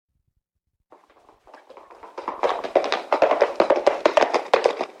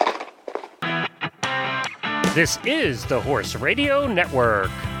This is the Horse Radio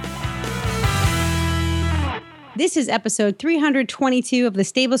Network. This is episode 322 of the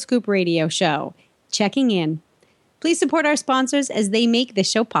Stable Scoop Radio Show. Checking in. Please support our sponsors as they make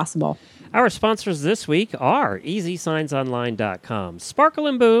this show possible. Our sponsors this week are EasySignsOnline.com, Sparkle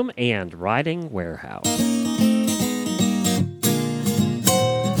and Boom, and Riding Warehouse.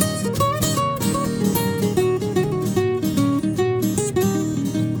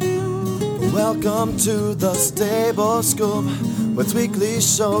 Welcome to the Stable Scoop, with weekly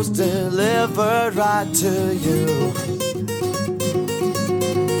shows delivered right to you.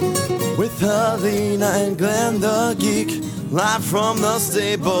 With Helena and Glenn the Geek, live from the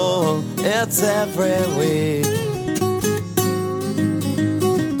stable, it's every week.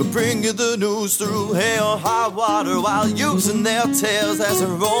 They'll bring you the news through hail or high water, while using their tails as their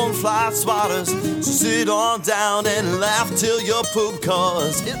own fly swatters. So sit on down and laugh till you poop,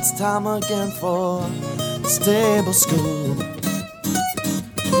 cause it's time again for Stable Scoop.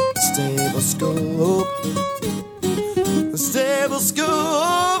 Stable Scoop. Stable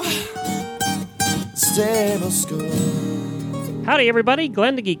Scoop. Stable Scoop. Howdy, everybody.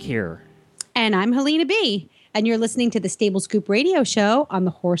 Glenn the Geek here. And I'm Helena B. And you're listening to the Stable Scoop Radio Show on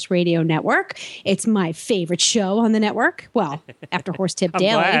the Horse Radio Network. It's my favorite show on the network. Well, after Horse Tip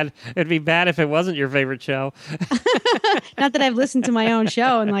Daily. I'm glad. It'd be bad if it wasn't your favorite show. Not that I've listened to my own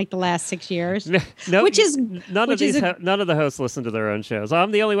show in like the last 6 years. None of the hosts listen to their own shows.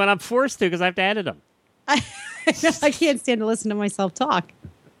 I'm the only one. I'm forced to because I have to edit them. I can't stand to listen to myself talk.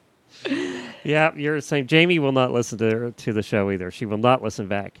 Yeah, you're the same. Jamie will not listen to the show either. She will not listen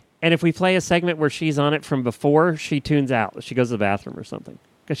back. And if we play a segment where she's on it from before, she tunes out. She goes to the bathroom or something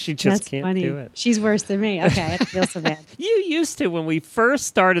because she just can't do it. She's worse than me. Okay, I feel so bad. You used to, when we first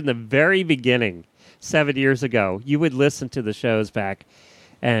started in the very beginning, 7 years ago, you would listen to the shows back,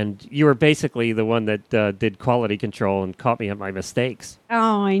 and you were basically the one that did quality control and caught me at my mistakes.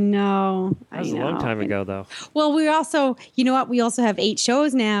 Oh, I know. That was a long time ago, though. Well, we also, you know what? We also have 8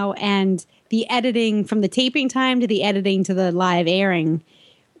 shows now, and the editing from the taping time to the editing to the live airing,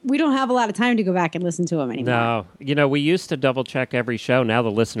 we don't have a lot of time to go back and listen to them anymore. No. We used to double-check every show. Now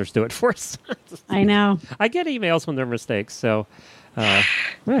the listeners do it for us. I know. I get emails when they're mistakes, so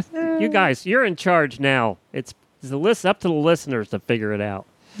you guys, you're in charge now. It's up to the listeners to figure it out.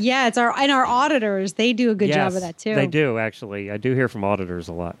 Yeah, our auditors, they do a good job of that, too. They do, actually. I do hear from auditors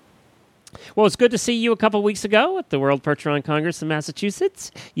a lot. Well, it's good to see you a couple weeks ago at the World Percheron Congress in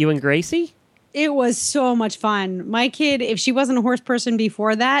Massachusetts. You and Gracie. It was so much fun. My kid, if she wasn't a horse person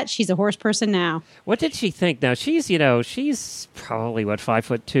before that, she's a horse person now. What did she think? Now, she's probably,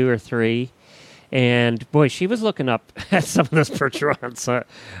 5'2" or 3. And, boy, she was looking up at some of those Percherons.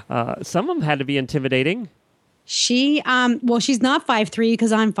 Some of them had to be intimidating. She's not 5'3"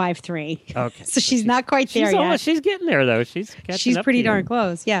 because I'm 5'3". Okay. So she's not quite there yet. She's getting there, though. She's pretty darn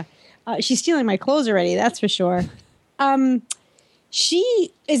close, yeah. She's stealing my clothes already, that's for sure.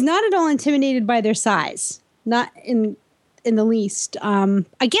 She is not at all intimidated by their size, not in the least.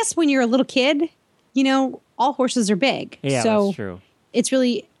 I guess when you're a little kid, all horses are big. Yeah, so that's true.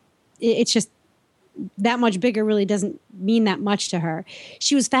 It's just that much bigger really doesn't mean that much to her.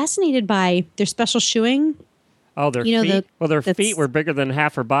 She was fascinated by their special shoeing. Oh, their feet? Their feet were bigger than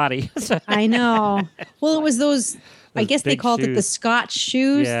half her body. I know. Well, it was those I guess they called it the Scotch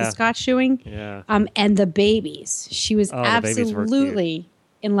shoes, the Scotch shoeing. Yeah. And the babies. She was absolutely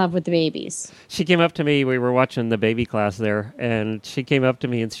in love with the babies. She came up to me. We were watching the baby class there, and she came up to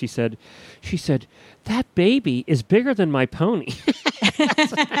me and she said, "That baby is bigger than my pony."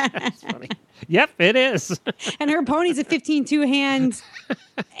 That's funny. Yep, it is. And her pony's a 15 hand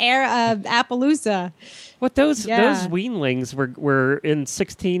Appaloosa. What those weanlings were in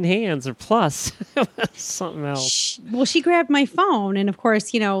 16 hands or plus. Something else. She grabbed my phone, and of course,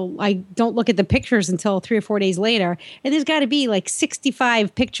 I don't look at the pictures until 3 or 4 days later, and there's got to be like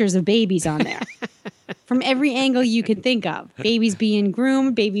 65 pictures of babies on there. From every angle you could think of. Babies being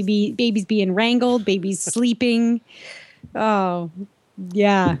groomed, babies being wrangled, babies sleeping. Oh,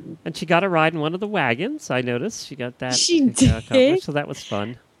 yeah. And she got a ride in one of the wagons. I noticed she got that. She did? So that was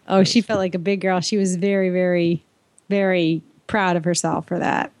fun. Oh, she felt like a big girl. She was very, very, very proud of herself for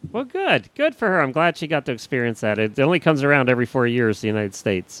that. Well, good. Good for her. I'm glad she got to experience that. It only comes around every 4 years in the United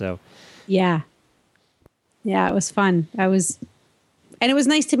States. So, yeah. Yeah, it was fun. And it was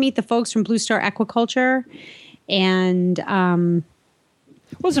nice to meet the folks from Blue Star Aquaculture. And it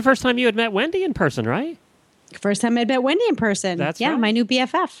was the first time you had met Wendy in person, right? First time I'd met Wendy in person. That's right. My new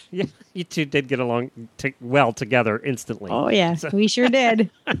BFF. Yeah, you two did get along well together instantly. Oh, yeah, we sure did.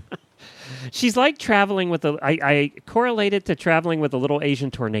 She's like traveling with I correlate it to traveling with a little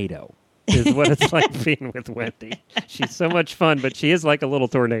Asian tornado. is what it's like being with Wendy. She's so much fun, but she is like a little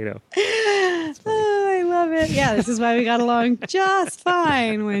tornado. Oh, I love it. Yeah, this is why we got along just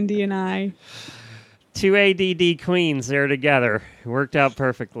fine, Wendy and I. Two ADD queens there together. Worked out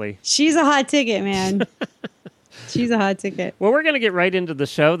perfectly. She's a hot ticket, man. She's a hot ticket. Well, we're going to get right into the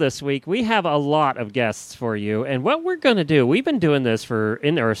show this week. We have a lot of guests for you. And what we're going to do, we've been doing this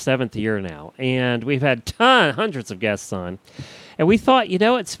in our 7th year now. And we've had hundreds of guests on. And we thought,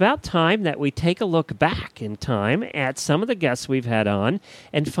 it's about time that we take a look back in time at some of the guests we've had on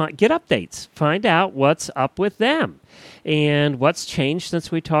and get updates. Find out what's up with them. And what's changed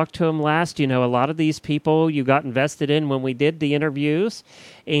since we talked to them last. A lot of these people you got invested in when we did the interviews.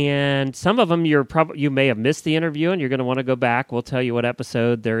 And some of them you may have missed the interview and you're going to want to go back. We'll tell you what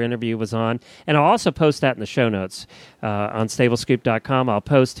episode their interview was on. And I'll also post that in the show notes on stablescoop.com. I'll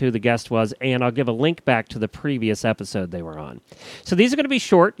post who the guest was and I'll give a link back to the previous episode they were on. So these are going to be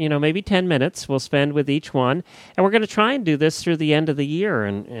short, maybe 10 minutes we'll spend with each one. And we're going to try and do this through the end of the year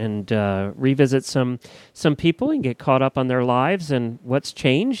and revisit some people and get caught up on their lives and what's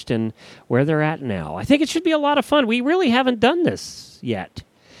changed and where they're at now. I think it should be a lot of fun. We really haven't done this yet.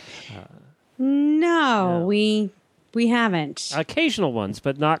 No, we haven't. Occasional ones,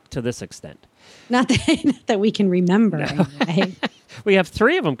 but not to this extent. Not that we can remember. No. Anyway. We have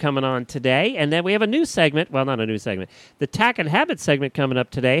 3 of them coming on today, and then we have a new segment. Well, not a new segment. The Tack and Habit segment coming up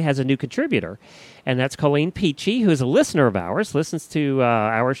today has a new contributor, and that's Colleen Peachy, who is a listener of ours, listens to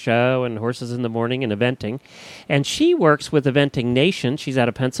our show and Horses in the Morning and Eventing, and she works with Eventing Nation. She's out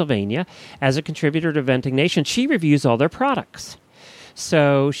of Pennsylvania. As a contributor to Eventing Nation, she reviews all their products.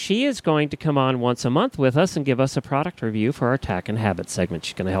 So she is going to come on once a month with us and give us a product review for our Tack and Habit segment.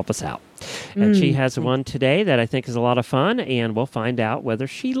 She's going to help us out. And she has one today that I think is a lot of fun, and we'll find out whether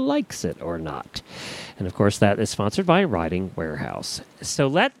she likes it or not. And, of course, that is sponsored by Riding Warehouse. So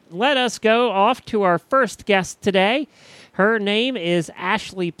let us go off to our first guest today. Her name is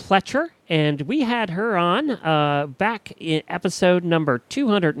Ashley Pletcher, and we had her on back in episode number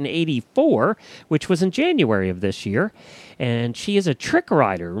 284, which was in January of this year. And she is a trick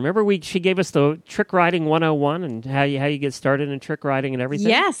rider. Remember, she gave us the trick riding 101 and how you get started in trick riding and everything?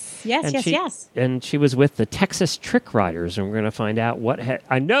 Yes. And she was with the Texas Trick Riders, and we're going to find out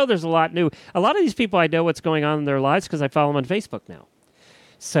I know there's a lot new. A lot of these people, I know what's going on in their lives because I follow them on Facebook now.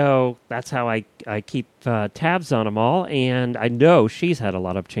 So that's how I keep tabs on them all, and I know she's had a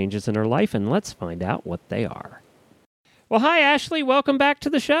lot of changes in her life, and let's find out what they are. Well, hi, Ashley. Welcome back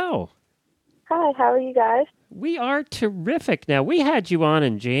to the show. Hi, how are you guys? We are terrific. Now, we had you on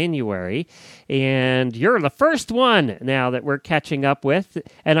in January, and you're the first one now that we're catching up with,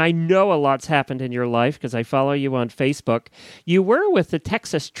 and I know a lot's happened in your life because I follow you on Facebook. You were with the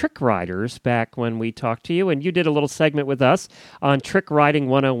Texas Trick Riders back when we talked to you, and you did a little segment with us on Trick Riding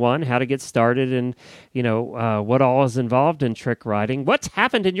 101, how to get started and, what all is involved in trick riding. What's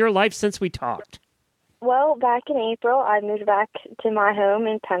happened in your life since we talked? Well, back in April, I moved back to my home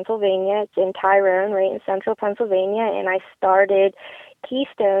in Pennsylvania. It's in Tyrone, right in central Pennsylvania, and I started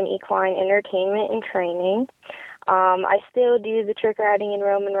Keystone Equine Entertainment and Training. I still do the trick riding and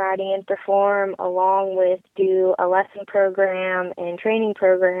Roman riding and perform, along with do a lesson program and training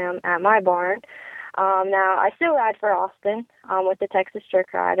program at my barn. Now, I still ride for Austin with the Texas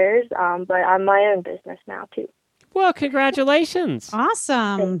Trick Riders, but I'm my own business now, too. Well, congratulations.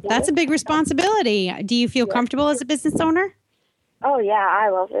 Awesome. That's a big responsibility. Do you feel comfortable as a business owner? Oh, yeah, I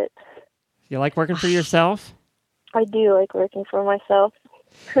love it. You like working for yourself? I do like working for myself.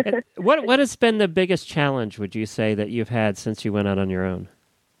 What has been the biggest challenge, would you say, that you've had since you went out on your own?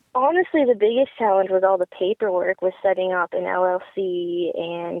 Honestly, the biggest challenge was all the paperwork with setting up an LLC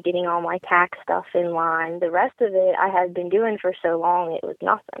and getting all my tax stuff in line. The rest of it I had been doing for so long, it was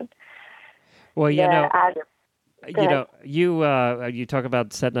nothing. Well, you talk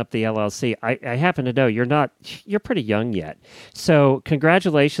about setting up the LLC. I happen to know you're pretty young yet. So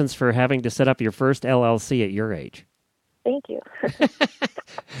congratulations for having to set up your first LLC at your age. Thank you.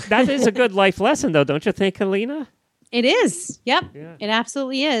 That is a good life lesson, though, don't you think, Helena? It is. Yep. Yeah. It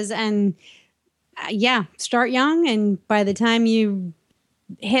absolutely is. And start young. And by the time you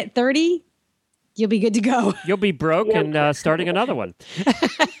hit 30, you'll be good to go. You'll be broke and starting another one.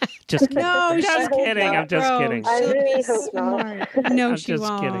 Just kidding. No, just kidding. I'm just kidding. I really hope not. No, she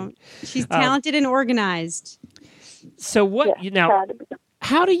won't. Kidding. She's talented and organized. So what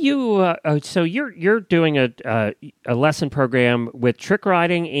How do you? So you're doing a lesson program with trick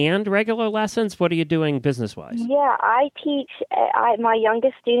riding and regular lessons. What are you doing business wise? Yeah, I teach. My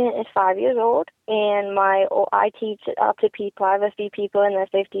youngest student is 5 years old, and I teach up to people. I have a few people in their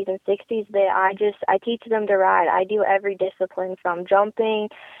 50s and 60s that I teach them to ride. I do every discipline from jumping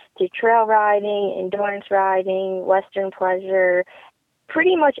to trail riding, endurance riding, Western pleasure.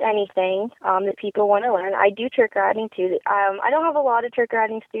 Pretty much anything that people want to learn. I do trick riding too. I don't have a lot of trick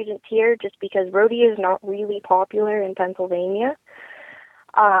riding students here just because rodeo is not really popular in Pennsylvania.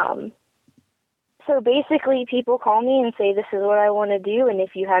 So basically people call me and say, this is what I want to do, and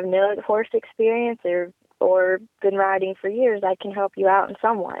if you have no horse experience or been riding for years, I can help you out in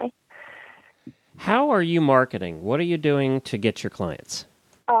some way. How are you marketing? What are you doing to get your clients?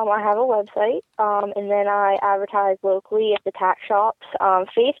 I have a website, and then I advertise locally at the tack shops.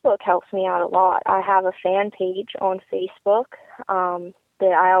 Facebook helps me out a lot. I have a fan page on Facebook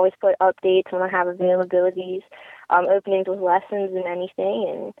that I always put updates when I have availabilities, openings with lessons and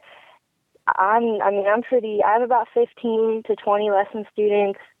anything. And I have about 15 to 20 lesson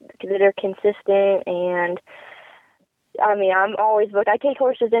students that are consistent, and I'm always booked. I take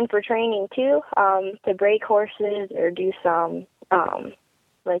horses in for training too, to break horses or do some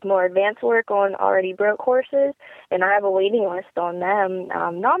more advanced work on already broke horses, and I have a waiting list on them.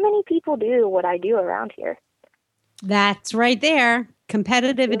 Not many people do what I do around here. That's right there.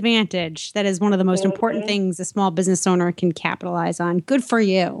 Competitive advantage. That is one of the most important things a small business owner can capitalize on. Good for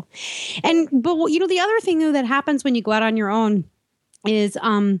you. But the other thing though that happens when you go out on your own is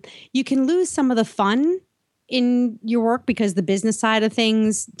you can lose some of the fun in your work because the business side of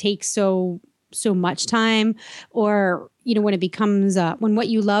things takes so much time, or when it becomes when what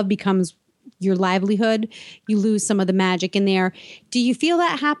you love becomes your livelihood, you lose some of the magic in there. Do you feel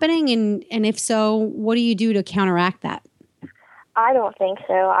that happening? And if so, what do you do to counteract that? I don't think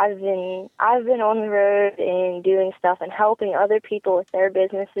so. I've been on the road and doing stuff and helping other people with their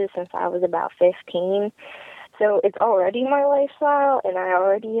businesses since I was about 15. So it's already my lifestyle and I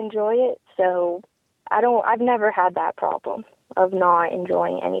already enjoy it. So I've never had that problem of not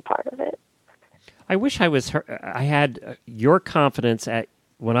enjoying any part of it. I wish I had your confidence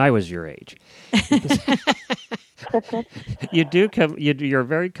when I was your age. You're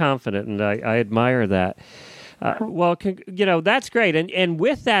very confident, and I admire that. That's great, and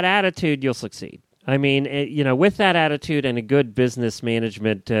with that attitude, you'll succeed. I mean, with that attitude and a good business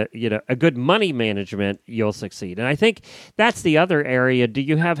management, a good money management, you'll succeed. And I think that's the other area. Do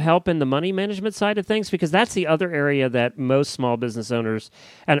you have help in the money management side of things? Because that's the other area that most small business owners,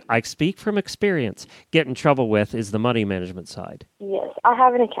 and I speak from experience, get in trouble with is the money management side. Yes, I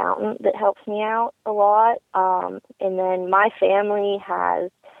have an accountant that helps me out a lot. And then my family has,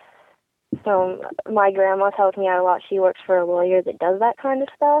 so my grandma's helped me out a lot. She works for a lawyer that does that kind of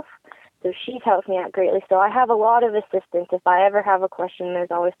stuff. So she's helped me out greatly. So I have a lot of assistance. If I ever have a question, there's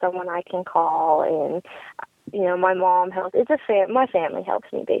always someone I can call. And, my mom helps. My family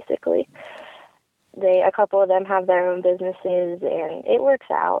helps me, basically. A couple of them have their own businesses, and it works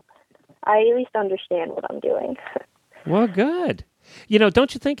out. I at least understand what I'm doing. Well, good.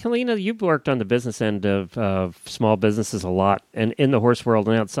 Don't you think, Helena, you've worked on the business end of small businesses a lot, and in the horse world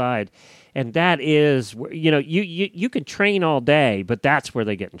and outside. And that is, you can train all day, but that's where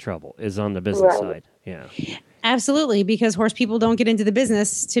they get in trouble, is on the business side. Yeah. Absolutely, because horse people don't get into the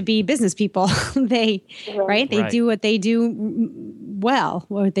business to be business people. They do what they do well,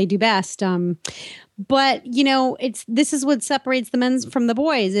 what they do best. But this is what separates the men from the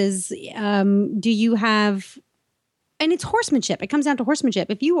boys is, do you have... And it's horsemanship. It comes down to horsemanship.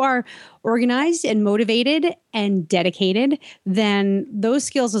 If you are organized and motivated and dedicated, then those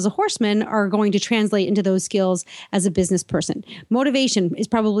skills as a horseman are going to translate into those skills as a business person. Motivation is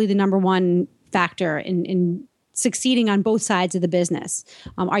probably the number one factor in succeeding on both sides of the business.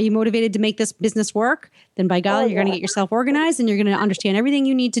 Are you motivated to make this business work? Then by golly, you're going to get yourself organized and you're going to understand everything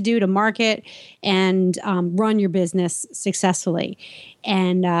you need to do to market and run your business successfully.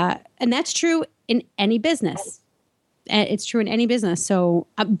 And that's true in any business. It's true in any business. So,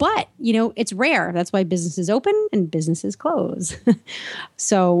 but, it's rare. That's why businesses open and businesses close.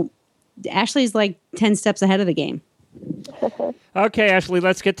 So Ashley's like 10 steps ahead of the game. Okay, Ashley,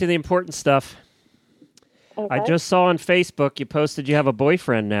 let's get to the important stuff. Okay. I just saw on Facebook you posted you have a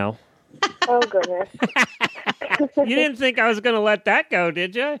boyfriend now. Oh, goodness. You didn't think I was going to let that go,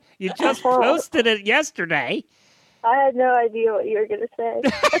 did you? You just posted it yesterday. I had no idea what you were going to say.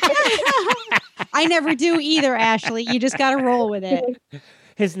 I never do either, Ashley. You just got to roll with it.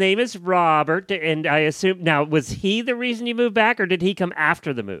 His name is Robert, and I assume, now, was he the reason you moved back, or did he come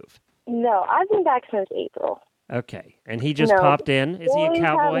after the move? No, I've been back since April. Okay. And he just No. popped in. Is he a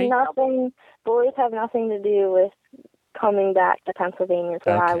cowboy? Boys have nothing to do with coming back to Pennsylvania is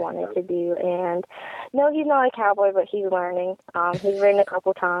what I Okay. wanted to do. And no, he's not a cowboy, but he's learning. He's ridden a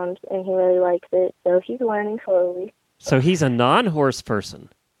couple times, and he really likes it, so he's learning slowly. So he's a non-horse person.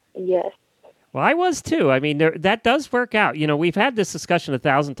 Yes. Well, I was too. I mean, that does work out. You know, we've had this discussion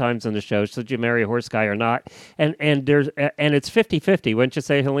 1,000 times on the show. Should you marry a horse guy or not? And it's 50-50. Wouldn't you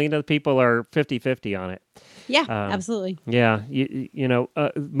say, Helena? People are 50-50 on it. Yeah, absolutely. Yeah, you know,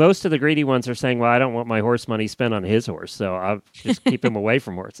 most of the greedy ones are saying, well, I don't want my horse money spent on his horse, so I'll just keep him away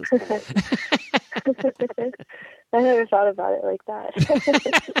from horses. I never thought about it like that.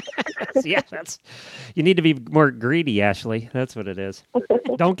 Yeah, you need to be more greedy, Ashley. That's what it is.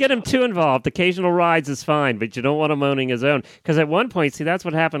 Don't get him too involved. Occasional rides is fine, but you don't want him owning his own. Because at one point, see, that's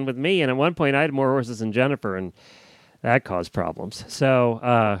what happened with me, and at one point I had more horses than Jennifer, and that caused problems.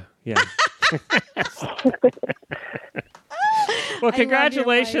 So, yeah. Well,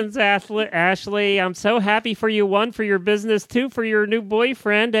 congratulations, Ashley. I'm so happy for you. 1, for your business, 2, for your new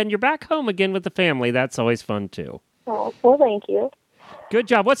boyfriend, and you're back home again with the family. That's always fun, too. Oh, well, thank you. Good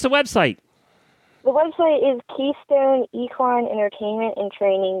job. What's the website? The website is Keystone Equine Entertainment and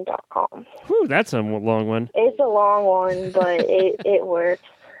Training.com. Whew, that's a long one. It's a long one, but it works.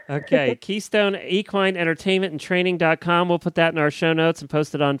 Okay, Keystone Equine Entertainment and Training.com. We'll put that in our show notes and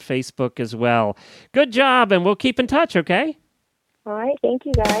post it on Facebook as well. Good job, and we'll keep in touch, okay? All right, thank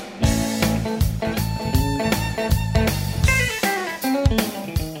you, guys.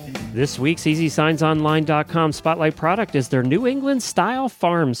 This week's EasySignsOnline.com spotlight product is their New England Style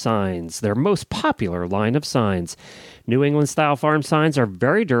Farm Signs, their most popular line of signs. New England Style Farm Signs are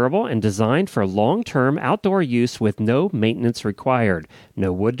very durable and designed for long-term outdoor use with no maintenance required,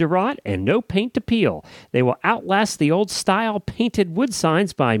 no wood to rot, and no paint to peel. They will outlast the old style painted wood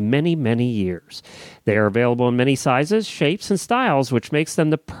signs by many, many years. They are available in many sizes, shapes, and styles, which makes them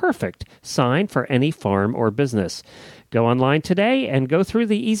the perfect sign for any farm or business. Go online today and go through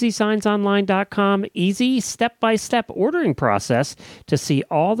the EasySignsOnline.com easy step-by-step ordering process to see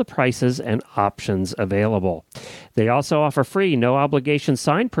all the prices and options available. They also offer free, no-obligation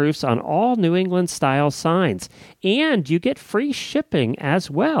sign proofs on all New England-style signs, and you get free shipping as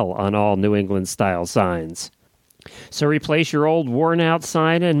well on all New England-style signs. So replace your old worn-out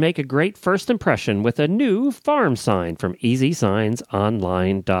sign and make a great first impression with a new farm sign from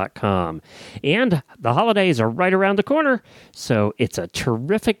EasySignsOnline.com. And the holidays are right around the corner, so it's a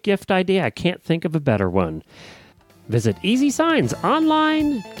terrific gift idea. I can't think of a better one. Visit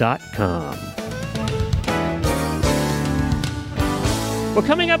EasySignsOnline.com. Well,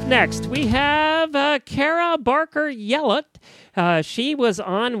 coming up next, we have Kara Barker Yellett. She was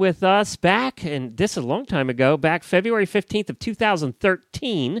on with us back, and this is a long time ago, back February 15th of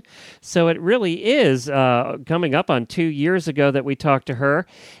 2013. So it really is coming up on 2 years ago that we talked to her.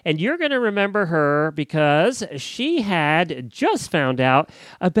 And you're going to remember her because she had just found out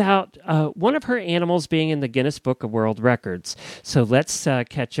about one of her animals being in the Guinness Book of World Records. So let's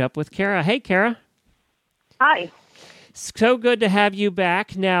catch up with Kara. Hey, Kara. Hi. So good to have you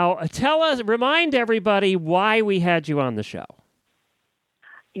back. Now, remind everybody why we had you on the show.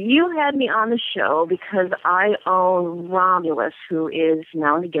 You had me on the show because I own Romulus, who is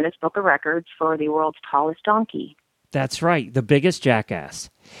now in the Guinness Book of Records for the world's tallest donkey. That's right, the biggest jackass.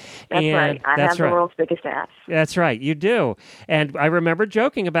 That's right. I have the world's biggest ass. That's right, you do. And I remember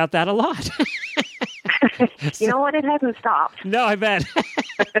joking about that a lot. You know what? It hasn't stopped. No, I bet.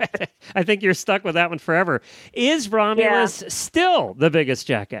 I think you're stuck with that one forever. Is Romulus still the biggest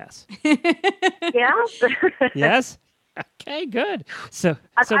jackass? Yeah. Yes? Okay, good. So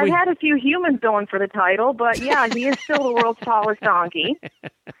I've had a few humans going for the title, but yeah, he is still the world's tallest donkey.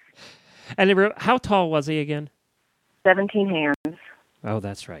 And how tall was he again? 17 hands. Oh,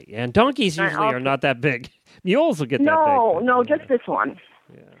 that's right. And donkeys usually are not that big. Mules will get that big. No, just this one.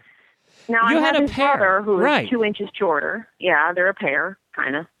 Yeah. Now, I have his brother, who is 2 inches shorter. Yeah, they're a pair,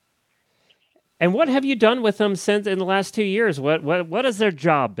 kind of. And what have you done with them since in the last 2 years? What has their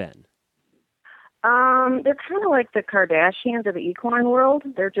job been? They're kind of like the Kardashians of the equine world.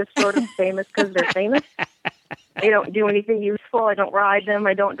 They're just sort of famous because they're famous. They don't do anything useful. I don't ride them.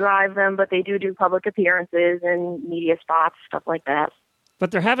 I don't drive them, but they do public appearances and media spots, stuff like that. But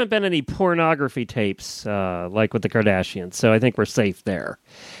there haven't been any pornography tapes like with the Kardashians, so I think we're safe there.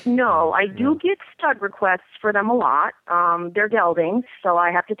 No, I do get stud requests for them a lot. They're geldings, so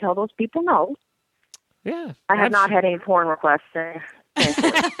I have to tell those people no. Yeah. I have not had any porn requests. Oh,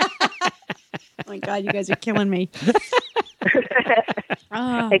 my God, you guys are killing me.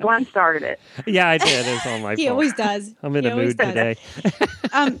 Hey, Glenn started it. Yeah, I did. It's all my fault. He always does. I'm in a mood today.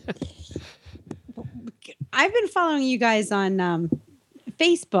 I've been following you guys on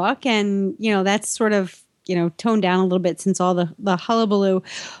Facebook, and that's sort of toned down a little bit since all the hullabaloo.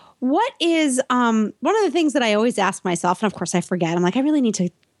 What is one of the things that I always ask myself, and of course I forget. I'm like, I really need to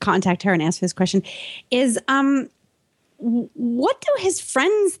contact her and ask this question. Is what do his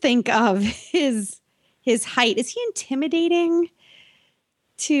friends think of his height? Is he intimidating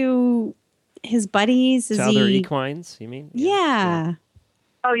to his buddies? To other equines, you mean? Yeah.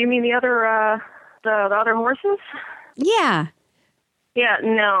 Oh, you mean the other the other horses? Yeah. Yeah,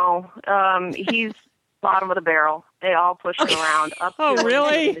 no. He's bottom of the barrel. They all push him around up to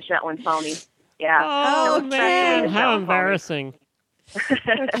really? the Shetland pony. Yeah. Oh, No, man. the How Shetland embarrassing.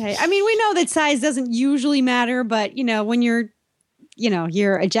 Okay. I mean, we know that size doesn't usually matter, but when you're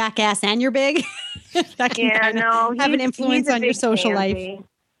a jackass and you're big, that can have an influence on your social life.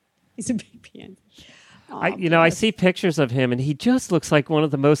 He's a big pansy. I see pictures of him, and he just looks like one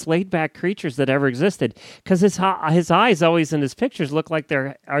of the most laid-back creatures that ever existed. Because his eyes always in his pictures look like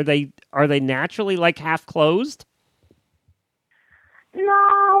are they naturally like half closed?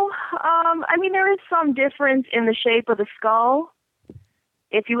 No, I mean there is some difference in the shape of the skull.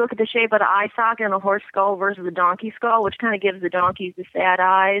 If you look at the shape of the eye socket in a horse skull versus a donkey skull, which kind of gives the donkeys the sad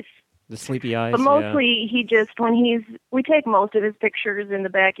eyes. The sleepy eyes. But mostly he just, we take most of his pictures in the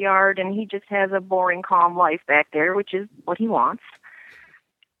backyard, and he just has a boring, calm life back there, which is what he wants.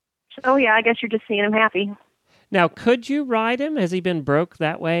 So yeah, I guess you're just seeing him happy. Now, could you ride him? Has he been broke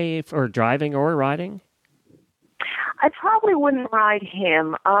that way for driving or riding? I probably wouldn't ride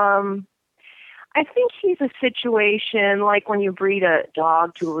him. I think he's a situation like when you breed a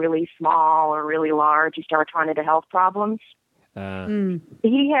dog to really small or really large, you start running into health problems.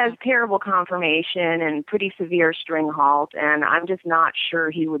 He has terrible conformation and pretty severe string halt, and I'm just not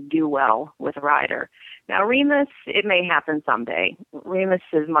sure he would do well with a rider. Now, Remus, it may happen someday. Remus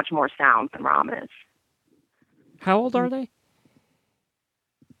is much more sound than Rom is. How old are they?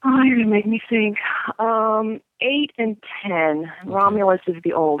 Oh, you're going to make me think. 8 and 10. Romulus is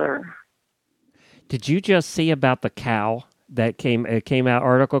the older. Did you just see about the cow that came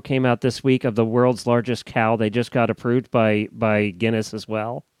out this week of the world's largest cow? They just got approved by Guinness as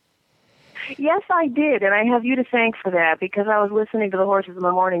well. Yes, I did, and I have you to thank for that because I was listening to the Horses in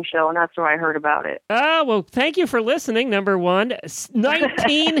the Morning show, and that's where I heard about it. Oh, well, thank you for listening, number one.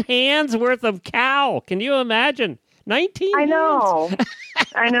 19 hands worth of cow. Can you imagine? 19 I know. hands.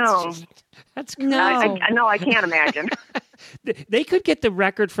 I know. That's crazy. No. No, I can't imagine. They could get the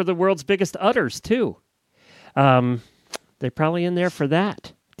record for the world's biggest udders, too. They're probably in there for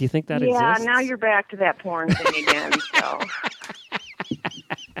that. Do you think that exists? Yeah, now you're back to that porn thing again. So.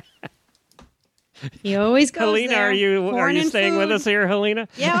 He always goes Helena, there. are you staying with us here, Helena?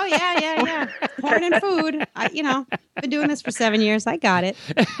 Yeah, yeah. Porn and food. Been doing this for 7 years. I got it.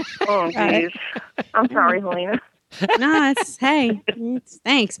 Oh, geez. I'm sorry, Helena. No,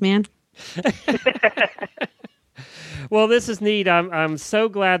 thanks, man. Well, this is neat. I'm so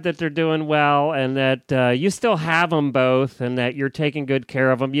glad that they're doing well and that you still have them both and that you're taking good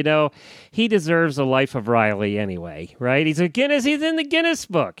care of them. He deserves a life of Riley anyway, right? He's in the Guinness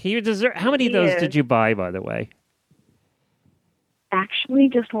book. How many of those did you buy, by the way? Actually,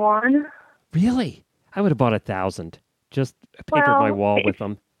 just one. Really? I would have bought 1,000. Just papered my wall with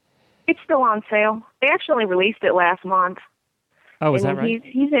them. It's still on sale. They actually released it last month. Oh, is that right?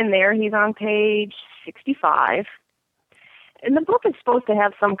 He's in there. He's on page 65. And the book is supposed to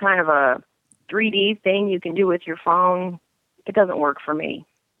have some kind of a 3D thing you can do with your phone. It doesn't work for me.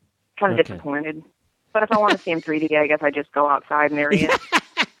 Kind of disappointed. But if I want to see him 3D, I guess I just go outside and there he is.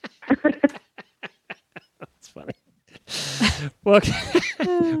 That's funny. Well,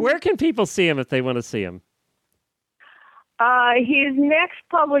 where can people see him if they want to see him? His next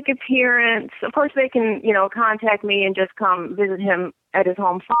public appearance, of course, they can, contact me and just come visit him at his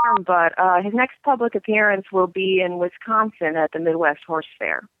home farm. But his next public appearance will be in Wisconsin at the Midwest Horse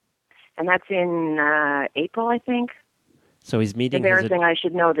Fair, and that's in April, I think. So he's meeting. Embarrassing, I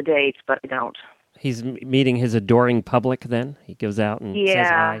should know the dates, but I don't. He's meeting his adoring public. Then he goes out and says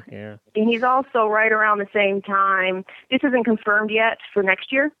hi. Yeah, and he's also right around the same time. This isn't confirmed yet for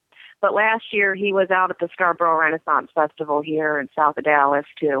next year. But last year, he was out at the Scarborough Renaissance Festival here in south of Dallas,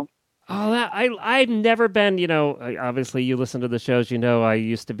 too. Oh, I've never been, obviously you listen to the shows, I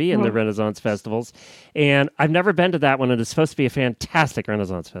used to be in the Renaissance festivals, and I've never been to that one, and it's supposed to be a fantastic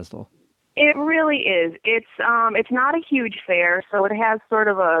Renaissance festival. It really is. It's not a huge fair, so it has sort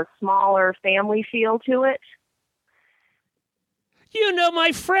of a smaller family feel to it. You know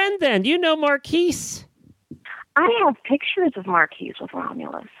my friend, then. You know Marquise. I have pictures of Marquise with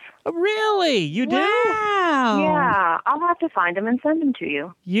Romulus. Really? You do? Wow. Yeah, I'll have to find them and send them to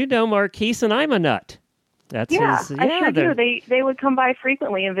you. You know Marquise, and I'm a nut. That's Yeah, his. I sure they're- do. They would come by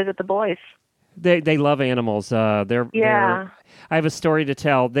frequently and visit the boys. They love animals. They're I have a story to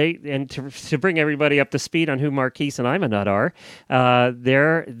tell. To bring everybody up to speed on who Marquise and Imanut are.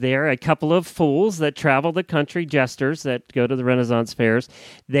 They're a couple of fools that travel the country, jesters that go to the Renaissance fairs.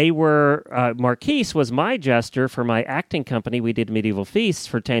 They were Marquise was my jester for my acting company. We did Medieval Feasts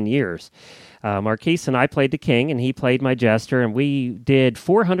for 10 years. Marquise and I played the king, and he played my jester, and we did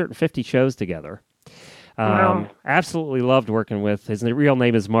 450 shows together. Wow. Absolutely loved working with his real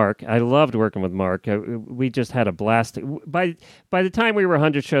name is Mark. I loved working with Mark. We just had a blast. By the time we were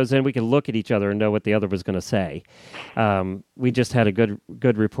 100 shows in, we could look at each other and know what the other was going to say. We just had a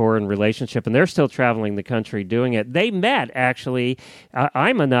good rapport and relationship, and they're still traveling the country doing it. They met, actually.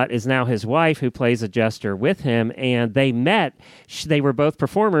 Imanut is now his wife, who plays a jester with him, and they met. They were both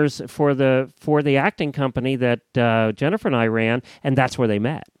performers for the acting company that Jennifer and I ran, and that's where they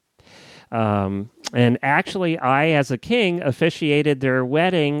met. And actually, I, as a king, officiated their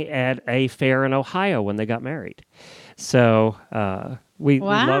wedding at a fair in Ohio when they got married. So we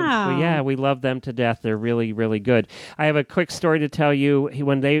love them to death. They're really, really good. I have a quick story to tell you.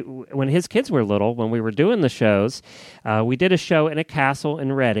 When his kids were little, when we were doing the shows, we did a show in a castle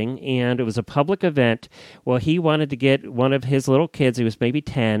in Reading, and it was a public event. Well, he wanted to get one of his little kids, he was maybe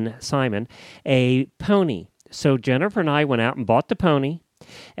 10, Simon, a pony. So Jennifer and I went out and bought the pony.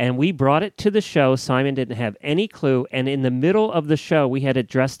 And we brought it to the show. Simon didn't have any clue. And in the middle of the show, we had it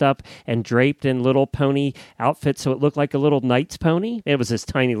dressed up and draped in little pony outfits so it looked like a little knight's pony. It was this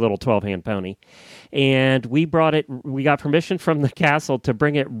tiny little 12-hand pony. And we got permission from the castle to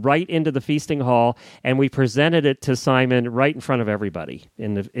bring it right into the feasting hall, and we presented it to Simon right in front of everybody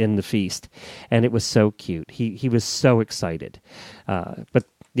in the feast. And it was so cute. He was so excited. But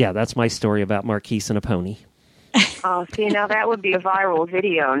yeah, that's my story about Marquise and a pony. Oh, see, now that would be a viral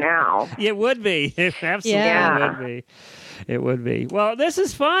video now. It would be. It absolutely would be. It would be. Well, this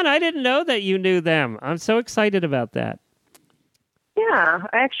is fun. I didn't know that you knew them. I'm so excited about that. Yeah,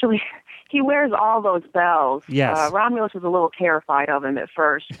 actually, he wears all those bells. Yes. Romulus was a little terrified of him at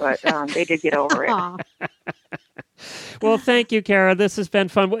first, but they did get over it. Well, thank you, Kara. This has been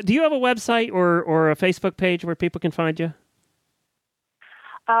fun. Do you have a website or a Facebook page where people can find you?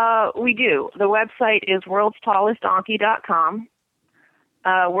 We do. The website is worldstallestdonkey.com.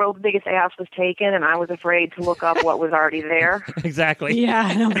 World's Biggest Ass was taken, and I was afraid to look up what was already there. Exactly. Yeah,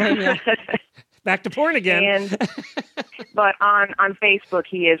 I don't blame you. Back to porn again. But on Facebook,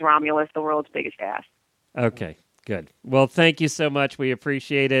 he is Romulus, the world's biggest ass. Okay, good. Well, thank you so much. We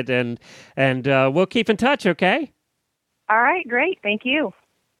appreciate it, and we'll keep in touch, okay? All right, great. Thank you.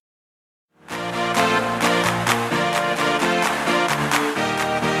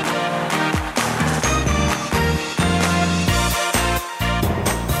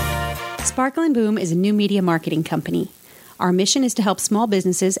 Sparkle and Boom is a new media marketing company. Our mission is to help small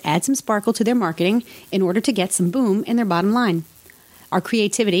businesses add some sparkle to their marketing in order to get some boom in their bottom line. Our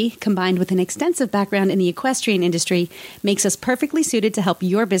creativity, combined with an extensive background in the equestrian industry, makes us perfectly suited to help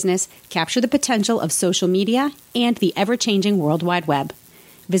your business capture the potential of social media and the ever-changing World Wide Web.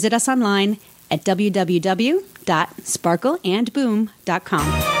 Visit us online at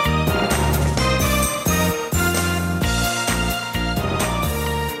www.sparkleandboom.com.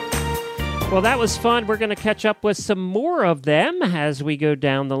 Well, that was fun. We're going to catch up with some more of them as we go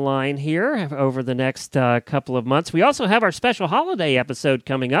down the line here over the next couple of months. We also have our special holiday episode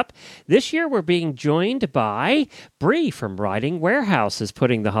coming up. This year, we're being joined by Bree from Riding Warehouse is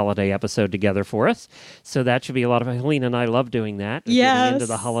putting the holiday episode together for us. So that should be a lot of fun. Helena and I love doing that. Getting into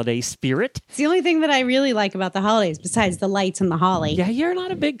the holiday spirit. It's the only thing that I really like about the holidays, besides the lights and the holly. Yeah, you're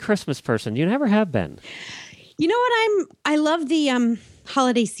not a big Christmas person. You never have been. You know what? I love the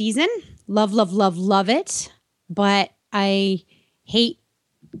holiday season. Love, love, love, love it. But I hate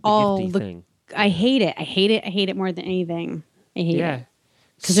thing. I hate it. I hate it. I hate it more than anything. I hate it.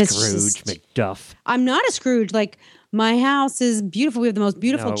 Scrooge McDuff. I'm not a Scrooge. Like, my house is beautiful. We have the most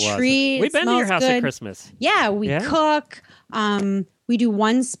beautiful tree. We've been to your house at Christmas. Yeah, we cook. We do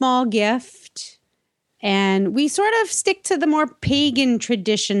one small gift. And we sort of stick to the more pagan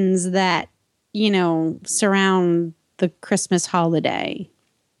traditions that, surround the Christmas holiday.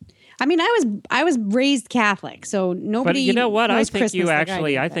 I mean, I was raised Catholic, so nobody. But you know what? I think Christmas you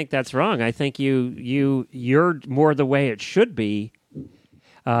actually. I think that's wrong. I think you're more the way it should be,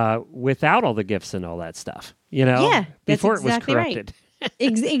 without all the gifts and all that stuff. Yeah, before exactly it was corrupted. Right.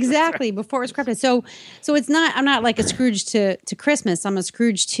 Exactly, before it was corrupted. So it's not. I'm not like a Scrooge to Christmas. I'm a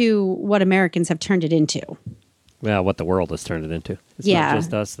Scrooge to what Americans have turned it into. Well, what the world has turned it into. It's not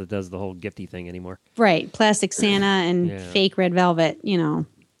just us that does the whole gifty thing anymore. Right, plastic Santa and fake red velvet.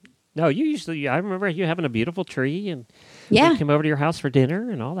 No, I remember you having a beautiful tree, and Yeah. we came over to your house for dinner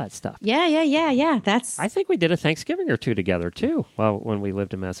and all that stuff. Yeah. That's I think we did a Thanksgiving or two together, too, when we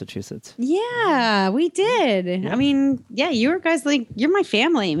lived in Massachusetts. yeah, we did. Yeah. I mean, yeah, you guys you're my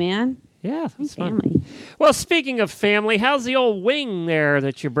family, man. Yeah, that's fun. Family. Well, speaking of family, how's the old wing there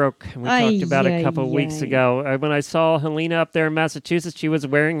that you broke? We talked about a couple of weeks ago. When I saw Helena up there in Massachusetts, she was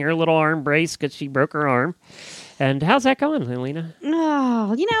wearing her little arm brace because she broke her arm. And how's that going, Helena?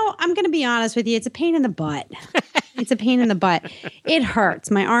 Oh, I'm going to be honest with you. It's a pain in the butt. It's a pain in the butt. It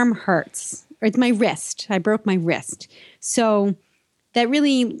hurts. My arm hurts. Or it's my wrist. I broke my wrist. So that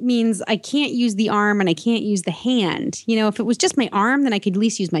really means I can't use the arm and I can't use the hand. If it was just my arm, then I could at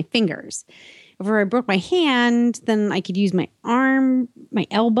least use my fingers. If I broke my hand, then I could use my arm, my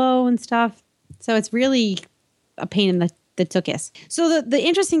elbow and stuff. So it's really a pain in the tuchus. So the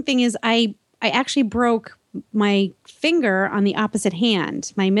interesting thing is I actually broke my finger on the opposite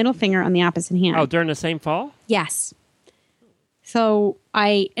hand, my middle finger on the opposite hand. Oh, during the same fall? Yes. So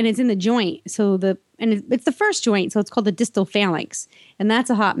and it's in the joint. It's the first joint, so it's called the distal phalanx, and that's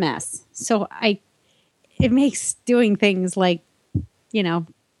a hot mess. So it makes doing things like,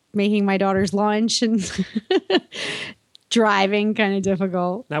 making my daughter's lunch and driving kind of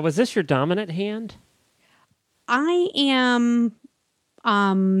difficult. Now, was this your dominant hand? I am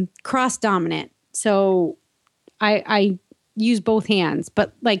cross dominant, so I use both hands.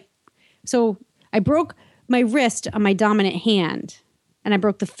 But so I broke my wrist on my dominant hand, and I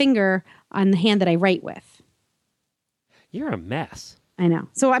broke the finger on the hand that I write with. You're a mess. I know.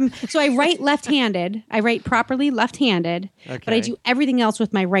 So I write left-handed. I write properly left-handed, but I do everything else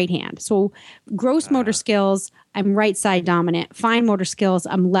with my right hand. So gross motor skills, I'm right side dominant. Fine motor skills,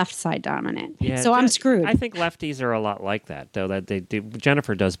 I'm left side dominant. Yeah, so I'm screwed. I think lefties are a lot like that, though. That they do.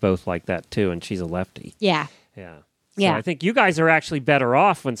 Jennifer does both like that too, and she's a lefty. Yeah. Yeah. So Yeah. I think you guys are actually better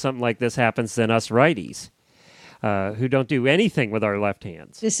off when something like this happens than us righties, who don't do anything with our left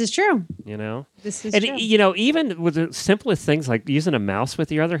hands. This is true. This is and true. Even with the simplest things like using a mouse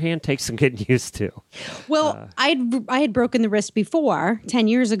with your other hand takes some getting used to. Well, I had broken the wrist before 10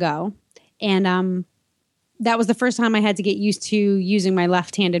 years ago, and that was the first time I had to get used to using my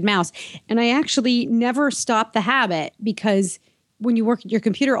left-handed mouse. And I actually never stopped the habit because when you work at your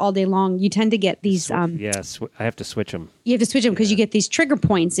computer all day long, you tend to get these. Yes, I have to switch them. You have to switch them because you get these trigger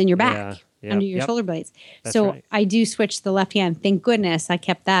points in your back under your shoulder blades. That's so right. I do switch to the left hand. Thank goodness I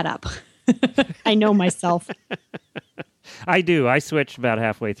kept that up. I know myself. I do. I switch about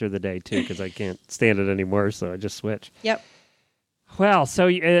halfway through the day too because I can't stand it anymore. So I just switch. Yep. Well,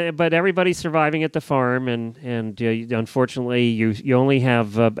 but everybody's surviving at the farm, and unfortunately, you only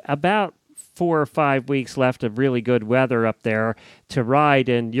have about 4 or 5 weeks left of really good weather up there to ride,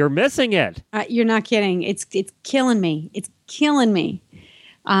 and you're missing it. You're not kidding. It's killing me. It's killing me.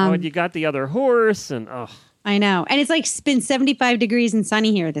 And you got the other horse, and I know. And it's been 75 degrees and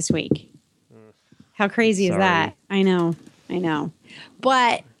sunny here this week. How crazy is that? I know.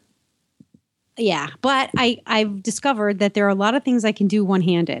 But I've discovered that there are a lot of things I can do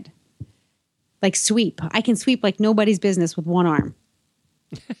one-handed. Like sweep. I can sweep like nobody's business with one arm.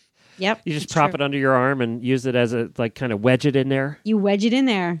 Yep. You just prop it under your arm and use it as kind of wedge it in there. You wedge it in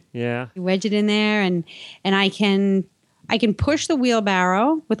there. Yeah. You wedge it in there, and I can push the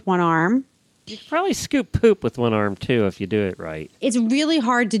wheelbarrow with one arm. You can probably scoop poop with one arm too if you do it right. It's really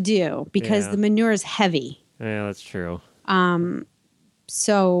hard to do because the manure is heavy. Yeah, that's true.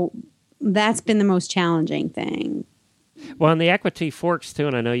 So that's been the most challenging thing. Well, and the Equity forks too,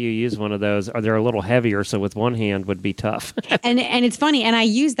 and I know you use one of those. They're a little heavier, so with one hand would be tough. and it's funny, and I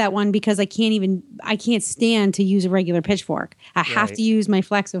use that one because I can't stand to use a regular pitchfork. I have to use my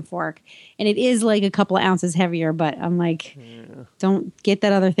Flexo fork, and it is like a couple of ounces heavier. But I'm like, don't get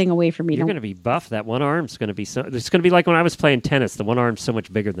that other thing away from me. You're going to be buff. That one arm's going to be so. It's going to be like when I was playing tennis. The one arm's so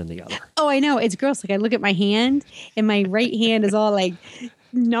much bigger than the other. Oh, I know. It's gross. Like I look at my hand, and my right hand is all like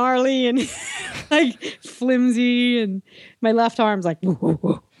gnarly and like flimsy, and my left arm's like, whoa, whoa,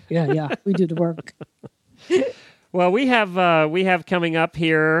 whoa. Yeah, we do the work. Well, we have coming up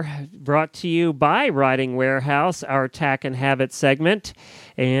here, brought to you by Riding Warehouse, our Tack and Habit segment,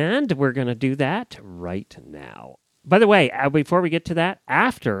 and we're going to do that right now. By the way, before we get to that,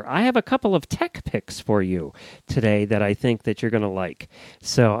 I have a couple of tech picks for you today that I think that you're going to like.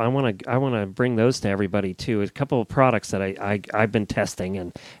 So I want to bring those to everybody too. A couple of products that I've been testing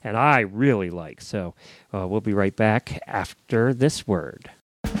and I really like. So we'll be right back after this word.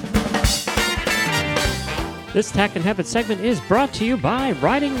 This Tack and Habit segment is brought to you by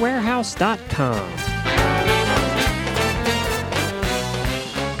RidingWarehouse.com.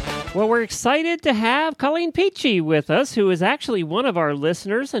 Well, we're excited to have Colleen Peachy with us, who is actually one of our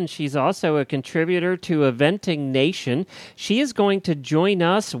listeners, and she's also a contributor to Eventing Nation. She is going to join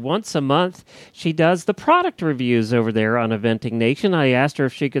us once a month. She does the product reviews over there on Eventing Nation. I asked her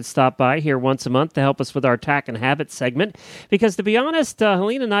if she could stop by here once a month to help us with our Tack and Habit segment, because to be honest,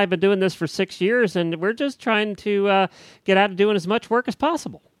 Helene and I have been doing this for 6 years, and we're just trying to get out of doing as much work as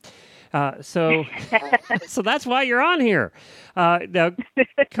possible. So that's why you're on here. Now,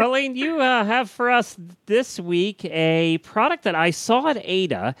 Colleen, you have for us this week a product that I saw at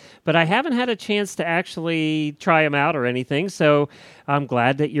Ada, but I haven't had a chance to actually try them out or anything. So I'm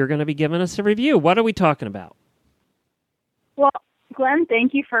glad that you're going to be giving us a review. What are we talking about? Well, Glenn,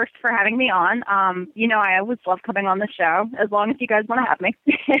 thank you first for having me on. I always love coming on the show, as long as you guys want to have me.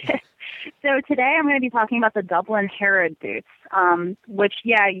 So today I'm going to be talking about the Dublin Harrod boots, which,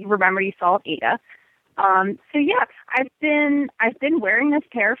 you remember you saw at Ada. I've been wearing this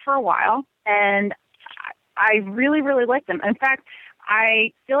pair for a while, and I really, really like them. In fact,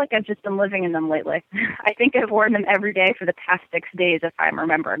 I feel like I've just been living in them lately. I think I've worn them every day for the past 6 days, if I'm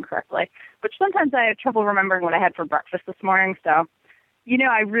remembering correctly, which sometimes I have trouble remembering what I had for breakfast this morning, so...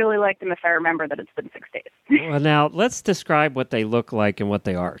 I really like them if I remember that it's been 6 days. Well, now, let's describe what they look like and what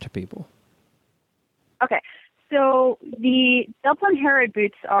they are to people. Okay. So the Dublin Harrod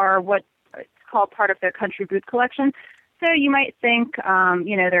boots are what it's called part of their country boot collection. So you might think,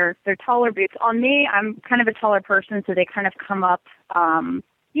 they're taller boots. On me, I'm kind of a taller person, so they kind of come up, a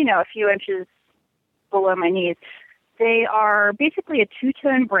few inches below my knees. They are basically a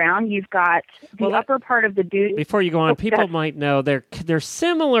two-tone brown. You've got the upper part of the boot. Before you go on, people might know they're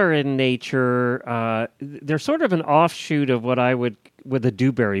similar in nature. They're sort of an offshoot of what I would with the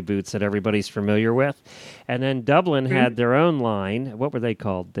Dewberry boots that everybody's familiar with. And then Dublin had their own line. What were they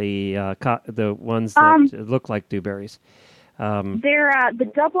called? The ones that look like Dewberries.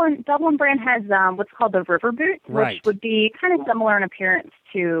 The Dublin brand has what's called the River boot, which would be kind of similar in appearance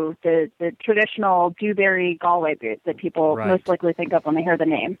to the traditional Dewberry Galway boot that people most likely think of when they hear the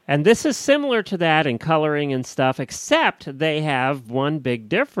name. And this is similar to that in coloring and stuff, except they have one big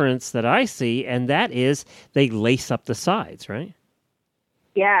difference that I see, and that is they lace up the sides, right?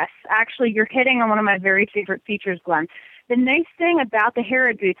 Yes. Actually, you're hitting on one of my very favorite features, Glenn. The nice thing about the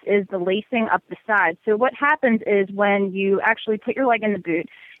Harrod boots is the lacing up the sides. So what happens is when you actually put your leg in the boot,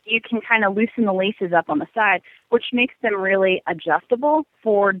 you can kind of loosen the laces up on the side, which makes them really adjustable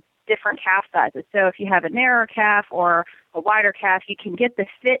for different calf sizes. So if you have a narrower calf or a wider calf, you can get the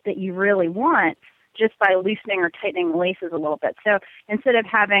fit that you really want just by loosening or tightening the laces a little bit. So instead of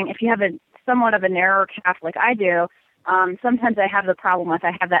if you have somewhat of a narrower calf like I do, sometimes I have the problem with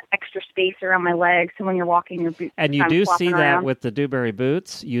I have that extra space around my legs, so when you're walking your boots, and you do see that around. With the Dewberry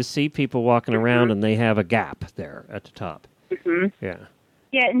boots, you see people walking around and they have a gap there at the top. Mm-hmm.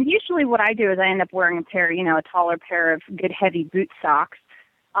 Yeah, and usually what I do is I end up wearing a pair, a taller pair of good heavy boot socks.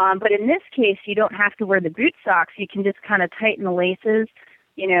 But in this case, you don't have to wear the boot socks. You can just kind of tighten the laces,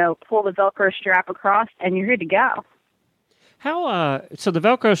 pull the Velcro strap across, and you're good to go. So the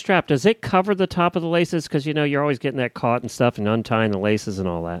Velcro strap, does it cover the top of the laces? Because, you're always getting that caught and stuff and untying the laces and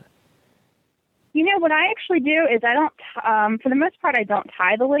all that. What I actually do is I don't, for the most part, I don't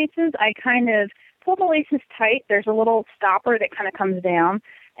tie the laces. I kind of pull the laces tight. There's a little stopper that kind of comes down,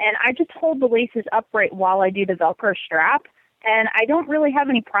 and I just hold the laces upright while I do the Velcro strap. And I don't really have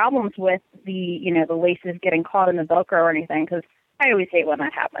any problems with the laces getting caught in the Velcro or anything, because I always hate when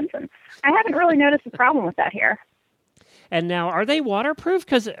that happens. And I haven't really noticed a problem with that here. And now, are they waterproof?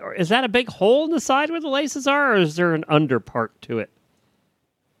 Because is that a big hole in the side where the laces are, or is there an under part to it?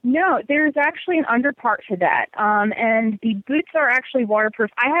 No, there's actually an under part to that. And the boots are actually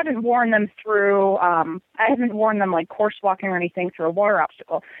waterproof. I haven't worn them like course walking or anything through a water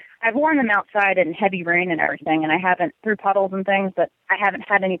obstacle. I've worn them outside in heavy rain and everything, and I haven't through puddles and things, but I haven't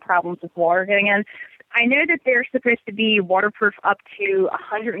had any problems with water getting in. I know that they're supposed to be waterproof up to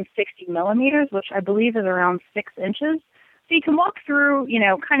 160 millimeters, which I believe is around 6 inches. So you can walk through,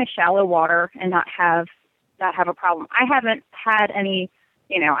 kind of shallow water and not have a problem. I haven't had any,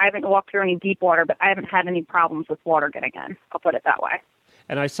 I haven't walked through any deep water, but I haven't had any problems with water getting in. I'll put it that way.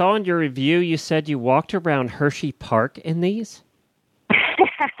 And I saw in your review you said you walked around Hershey Park in these?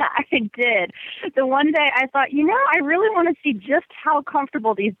 I did. The one day I thought, I really want to see just how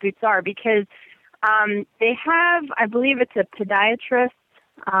comfortable these boots are, because they have, I believe it's a podiatrist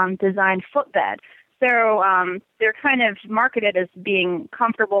designed footbed. So they're kind of marketed as being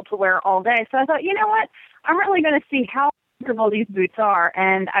comfortable to wear all day. So I thought, you know what? I'm really going to see how comfortable these boots are.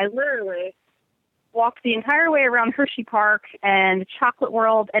 And I literally walked the entire way around Hershey Park and Chocolate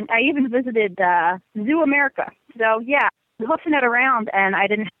World, and I even visited Zoo America. So, yeah, hoofing it around, and I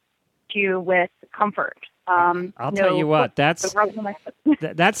didn't have you with comfort. I'll tell you what, that's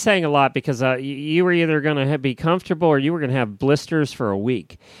saying a lot, because you were either going to be comfortable or you were going to have blisters for a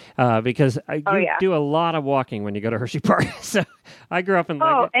week, because you do a lot of walking when you go to Hershey Park. So I grew up in.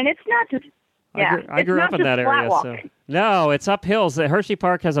 And it's not just. Yeah, I grew up in that area. So. No, it's up hills. Hershey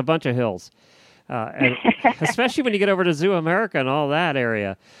Park has a bunch of hills, and especially when you get over to Zoo America and all that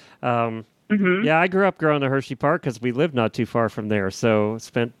area. Yeah, I grew up growing to Hershey Park because we lived not too far from there. So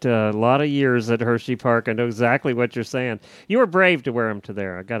spent a lot of years at Hershey Park. I know exactly what you're saying. You were brave to wear them to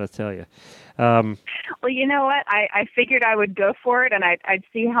there, I got to tell you. Well, you know what? I figured I would go for it, and I'd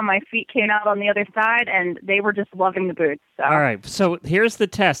see how my feet came out on the other side, and they were just loving the boots. So. All right. So here's the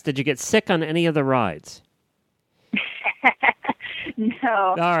test. Did you get sick on any of the rides? No.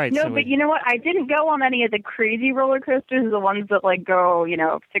 All right. No, but you know what? I didn't go on any of the crazy roller coasters, the ones that like go,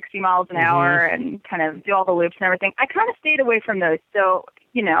 60 miles an hour and kind of do all the loops and everything. I kind of stayed away from those. So,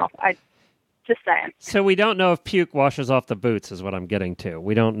 I just saying. So we don't know if puke washes off the boots is what I'm getting to.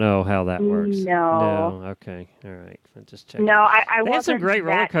 We don't know how that works. No. Okay. All right. I'm just checking. No, I They have some great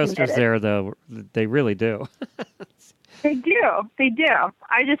roller coasters there, though. They really do. They do.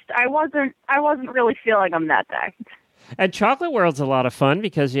 I wasn't really feeling them that day. And Chocolate World's a lot of fun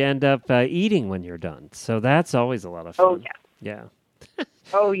because you end up eating when you're done. So that's always a lot of fun. Oh, yeah. Yeah.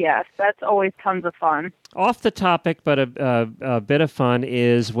 Oh, yes. That's always tons of fun. Off the topic, but a bit of fun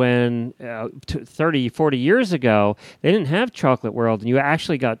is when 30, 40 years ago, they didn't have Chocolate World, and you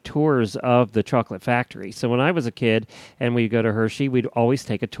actually got tours of the chocolate factory. So when I was a kid and we'd go to Hershey, we'd always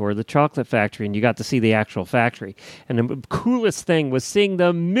take a tour of the chocolate factory, and you got to see the actual factory. And the coolest thing was seeing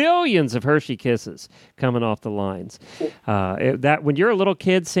the millions of Hershey Kisses coming off the lines. When you're a little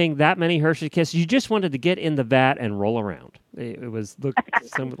kid seeing that many Hershey Kisses, you just wanted to get in the vat and roll around. It was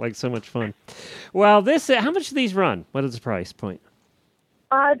like so much fun. Well, how much do these run? What is the price point?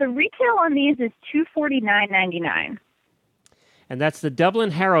 The retail on these is $249.99. And that's the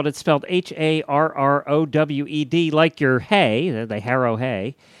Dublin Harrowed. It's spelled Harrowed, like your hay, the Harrow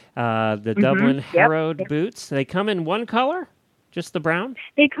hay. The Dublin Harrowed boots. They come in one color, just the brown.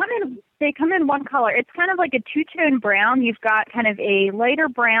 They come in one color. It's kind of like a two-tone brown. You've got kind of a lighter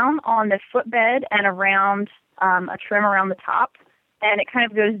brown on the footbed and around a trim around the top, and it kind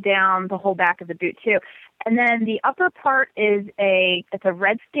of goes down the whole back of the boot too. And then the upper part is it's a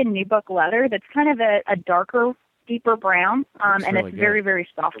Redskin nubuck leather that's kind of a darker, deeper brown, and really it's very, very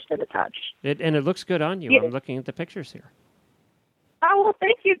soft to the touch. And it looks good on you. Yeah. I'm looking at the pictures here. Oh, well,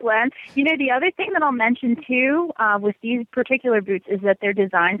 thank you, Glenn. The other thing that I'll mention, too, with these particular boots is that they're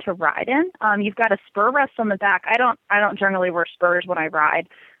designed to ride in. You've got a spur rest on the back. I don't generally wear spurs when I ride.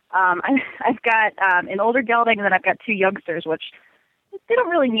 I've got an older gelding, and then I've got two youngsters, which they don't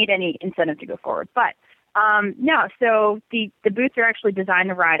really need any incentive to go forward. But, no, so the boots are actually designed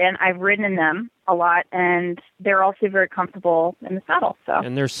to ride in. I've ridden in them a lot, and they're also very comfortable in the saddle. So.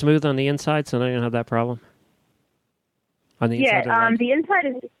 And they're smooth on the inside, so now you don't have that problem? On the inside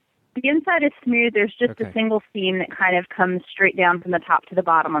the inside is smooth. There's just a single seam that kind of comes straight down from the top to the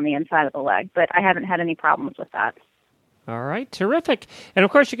bottom on the inside of the leg, but I haven't had any problems with that. All right, terrific. And,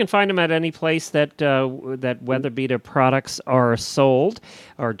 of course, you can find them at any place that WeatherBeeta products are sold,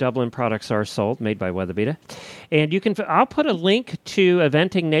 or Dublin products are sold, made by WeatherBeeta. And I'll put a link to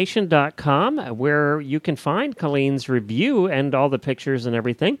eventingnation.com where you can find Colleen's review and all the pictures and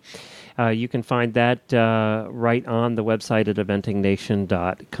everything. You can find that right on the website at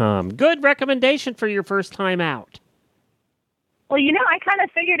eventingnation.com. Good recommendation for your first time out. Well, I kind of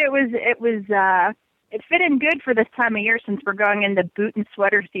figured it fit in good for this time of year since we're going into boot and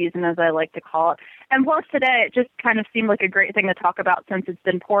sweater season, as I like to call it. And plus today, it just kind of seemed like a great thing to talk about since it's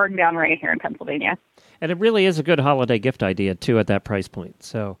been pouring down rain here in Pennsylvania. And it really is a good holiday gift idea, too, at that price point.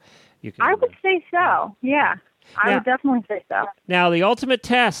 So you can. I would say so, yeah. I would definitely say so. Now, the ultimate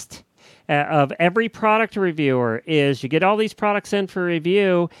test of every product reviewer is you get all these products in for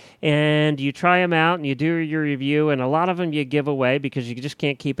review, and you try them out, and you do your review, and a lot of them you give away because you just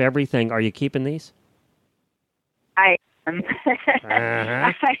can't keep everything. Are you keeping these? I am.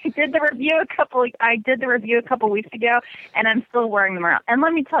 I did the review a couple weeks ago, and I'm still wearing them around. And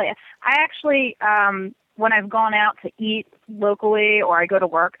let me tell you, I actually, when I've gone out to eat locally or I go to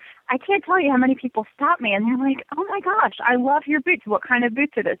work, I can't tell you how many people stop me and they're like, "Oh my gosh, I love your boots. What kind of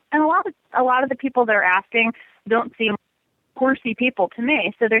boots are this?" And a lot of the people that are asking don't seem horsey people to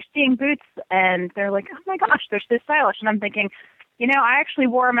me. So they're seeing boots and they're like, "Oh my gosh, they're so stylish." And I'm thinking, I actually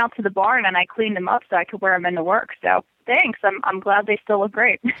wore them out to the barn and I cleaned them up so I could wear them into work. So thanks. I'm glad they still look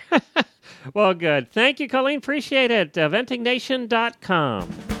great. Well, good. Thank you, Colleen. Appreciate it. eventingnation.com.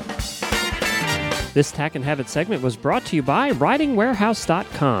 This Tack and Habit segment was brought to you by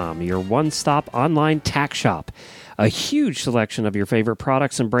RidingWarehouse.com, your one-stop online tack shop. A huge selection of your favorite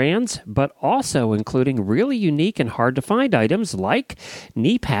products and brands, but also including really unique and hard-to-find items like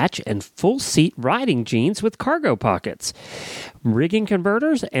knee patch and full-seat riding jeans with cargo pockets, rigging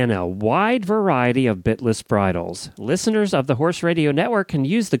converters, and a wide variety of bitless bridles. Listeners of the Horse Radio Network can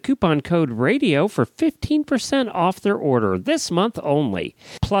use the coupon code RADIO for 15% off their order this month only,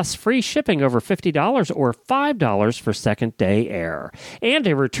 plus free shipping over $50 or $5 for second-day air, and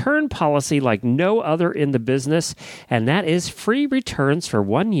a return policy like no other in the business, and that is free returns for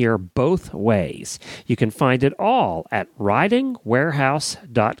 1 year both ways. You can find it all at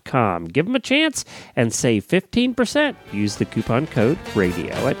ridingwarehouse.com. Give them a chance and save 15%. Use the coupon code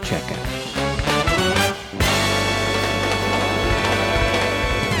RADIO at checkout.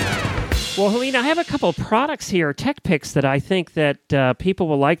 Well, Helene, I have a couple of products here, tech picks that I think that people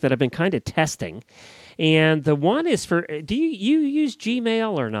will like that I've been kind of testing. And the one is for, do you use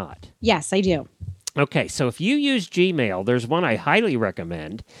Gmail or not? Yes, I do. Okay, so if you use Gmail, there's one I highly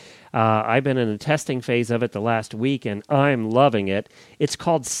recommend. I've been in a testing phase of it the last week, and I'm loving it. It's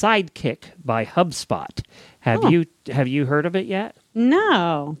called Sidekick by HubSpot. Have you heard of it yet?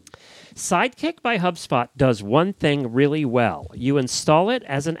 No. Sidekick by HubSpot does one thing really well. You install it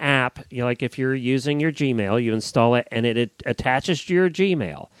as an app, like if you're using your Gmail, you install it and it attaches to your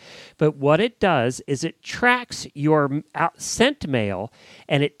Gmail. But what it does is it tracks your sent mail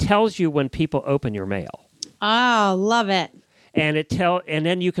and it tells you when people open your mail. Oh, love it. And and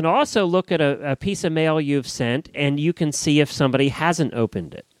then you can also look at a piece of mail you've sent and you can see if somebody hasn't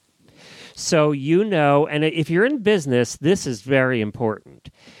opened it. So and if you're in business, this is very important.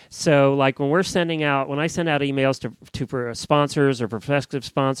 So like when I send out emails to sponsors or prospective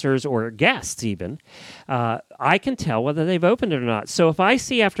sponsors or guests even, I can tell whether they've opened it or not. So if I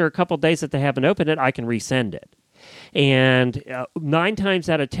see after a couple of days that they haven't opened it, I can resend it. And 9 times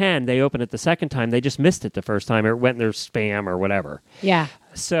out of 10, they open it the second time. They just missed it the first time, or it went in their spam or whatever. Yeah.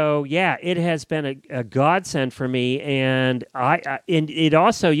 So yeah, it has been a godsend for me, and it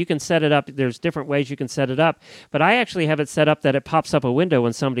also, you can set it up. There's different ways you can set it up, but I actually have it set up that it pops up a window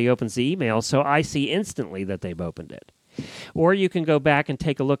when somebody opens the email, so I see instantly that they've opened it. Or you can go back and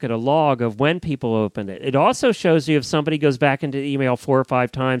take a look at a log of when people opened it. It also shows you if somebody goes back into the email 4 or 5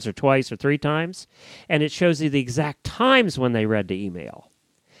 times or twice or 3 times, and it shows you the exact times when they read the email.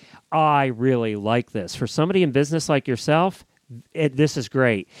 I really like this. For somebody in business like yourself, this is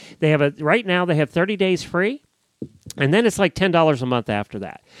great. Right now they have 30 days free. And then it's like $10 a month after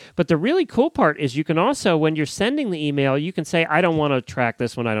that. But the really cool part is you can also, when you're sending the email, you can say, I don't want to track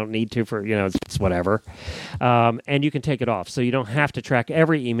this one. I don't need to for, it's whatever. And you can take it off. So you don't have to track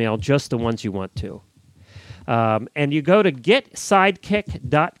every email, just the ones you want to. And you go to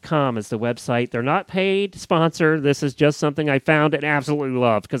getsidekick.com is the website. They're not paid sponsor. This is just something I found and absolutely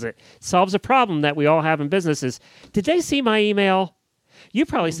love because it solves a problem that we all have in business is, did they see my email? You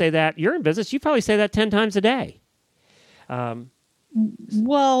probably say that. You're in business. You probably say that 10 times a day.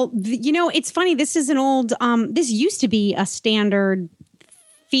 Well, it's funny. This is an old, this used to be a standard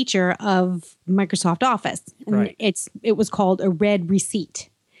feature of Microsoft Office. And right. It was called a red receipt.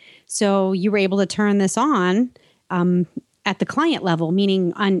 So you were able to turn this on at the client level,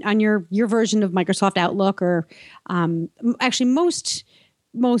 meaning on your version of Microsoft Outlook or actually most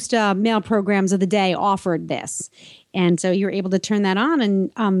mail programs of the day offered this. And so you were able to turn that on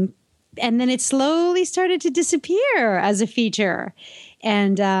and then it slowly started to disappear as a feature.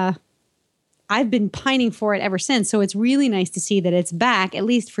 And I've been pining for it ever since. So it's really nice to see that it's back, at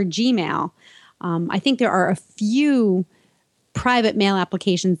least for Gmail. I think there are a few private mail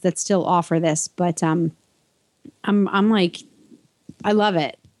applications that still offer this, but I'm like, I love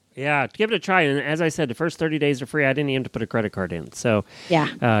it. Yeah, give it a try. And as I said, the first 30 days are free. I didn't even have to put a credit card in. So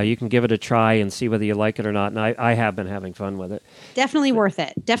yeah, you can give it a try and see whether you like it or not. And I have been having fun with it. Definitely worth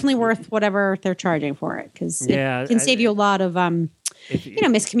it. Definitely worth whatever they're charging for it because it can save you a lot of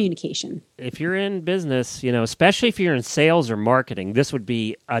miscommunication. If you're in business, especially if you're in sales or marketing, this would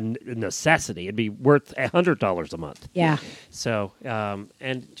be a necessity. It'd be worth $100 a month. Yeah. So,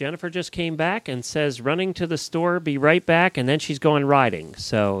 and Jennifer just came back and says, running to the store, be right back, and then she's going riding.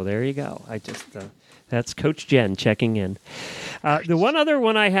 So there you go. That's Coach Jen checking in. The one other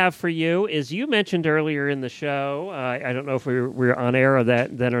one I have for you is you mentioned earlier in the show, I don't know if we're on air of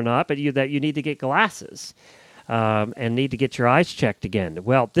that then or not, but that you need to get glasses. And need to get your eyes checked again.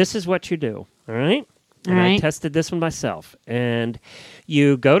 Well, this is what you do, all right? And I tested this one myself. And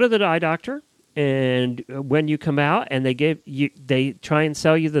you go to the eye doctor, And when you come out and they try and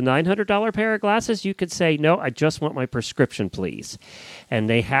sell you the $900 pair of glasses, you could say, no, I just want my prescription, please. And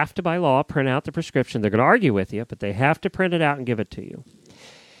they have to, by law, print out the prescription. They're going to argue with you, but they have to print it out and give it to you.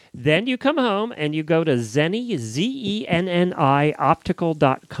 Then you come home and you go to Zenni, Zenni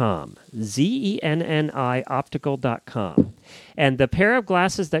optical.com, Zenni optical.com. And the pair of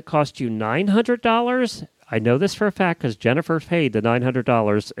glasses that cost you $900, I know this for a fact because Jennifer paid the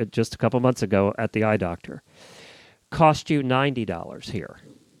 $900 just a couple months ago at the eye doctor, cost you $90 here.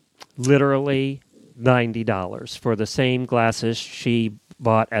 Literally $90 for the same glasses she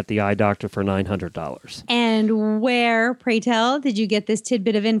bought at the eye doctor for $900. And where, pray tell, did you get this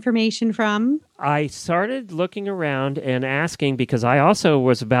tidbit of information from? I started looking around and asking because I also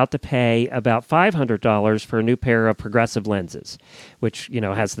was about to pay about $500 for a new pair of progressive lenses, which,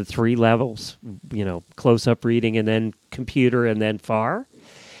 has the 3 levels, close-up reading and then computer and then far.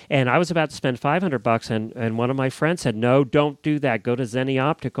 And I was about to spend $500, and one of my friends said, no, don't do that. Go to Zenni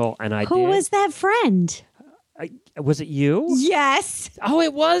Optical. And I did. Who was that friend? Was it you? Yes. Oh,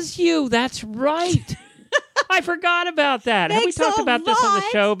 it was you. That's right. I forgot about that. Have we talked about this on the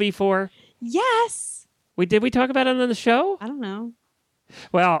show before? Yes. Did we talk about it on the show? I don't know.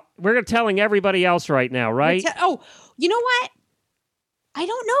 Well, we're telling everybody else right now, right? You know what? I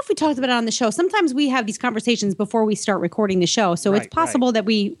don't know if we talked about it on the show. Sometimes we have these conversations before we start recording the show. So it's possible that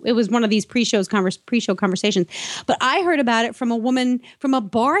it was one of these pre-show conversations. But I heard about it from a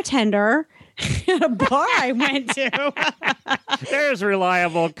bartender at a bar I went to. There's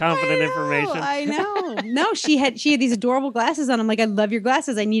reliable, confident information. I know. No, she had these adorable glasses on. I'm like, I love your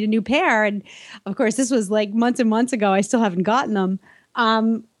glasses. I need a new pair. And of course, this was like months and months ago. I still haven't gotten them.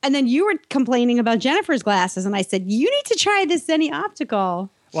 And then you were complaining about Jennifer's glasses, and I said, you need to try this Zenni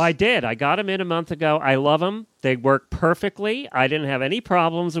Optical. Well, I did. I got them in a month ago. I love them. They work perfectly. I didn't have any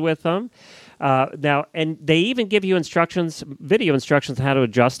problems with them. Now, and they even give you video instructions on how to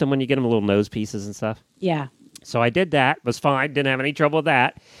adjust them when you get them, little nose pieces and stuff. Yeah. So I did that. Was fine. Didn't have any trouble with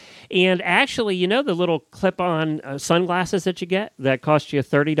that. And actually, the little clip-on sunglasses that you get that cost you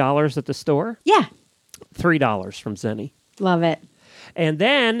 $30 at the store? Yeah. $3 from Zenni. Love it. And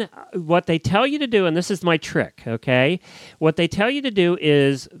then what they tell you to do, and this is my trick, okay? What they tell you to do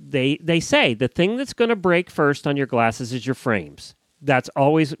is they say the thing that's going to break first on your glasses is your frames. That's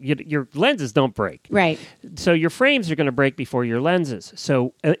always, your lenses don't break. Right. So your frames are going to break before your lenses.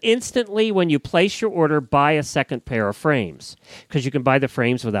 So instantly when you place your order, buy a second pair of frames because you can buy the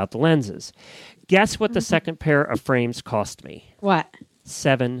frames without the lenses. Guess what the second pair of frames cost me? What?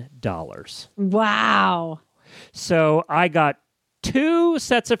 $7. Wow. So I got 2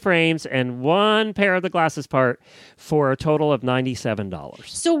 sets of frames and 1 pair of the glasses part for a total of $97.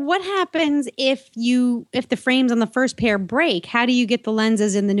 So what happens if the frames on the first pair break? How do you get the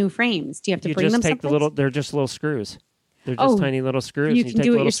lenses in the new frames? Do you have to bring them someplace? They're just little screws. They're just tiny little screws. You take can do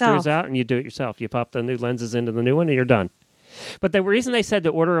it little yourself. screws out and you do it yourself. You pop the new lenses into the new one and you're done. But the reason they said to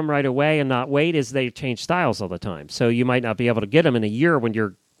order them right away and not wait is they change styles all the time. So you might not be able to get them in a year when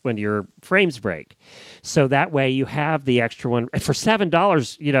your frames break. So that way you have the extra one. And for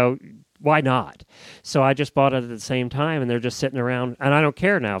 $7, why not? So I just bought it at the same time, and they're just sitting around, and I don't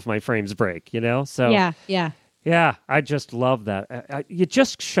care now if my frames break, So Yeah, I just love that. It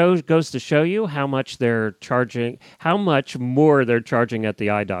just goes to show you how much they're charging, how much more they're charging at the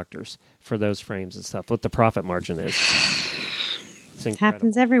eye doctors for those frames and stuff, what the profit margin is. It's incredible.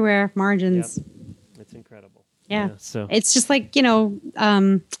 Happens everywhere, margins. Yep. It's incredible. Yeah. So it's just like,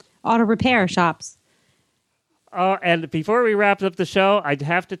 auto repair shops. Oh, and before we wrap up the show, I'd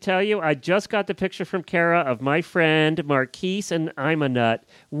have to tell you, I just got the picture from Kara of my friend Marquise and I'm a Nut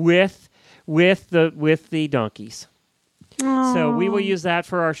with the donkeys. Aww. So we will use that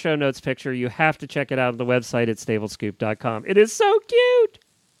for our show notes picture. You have to check it out on the website at stablescoop.com. It is so cute.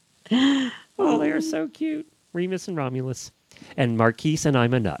 Oh, they are so cute. Remus and Romulus. And Marquise and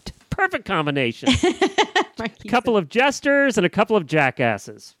I'm a Nut. Perfect combination. A couple of jesters and a couple of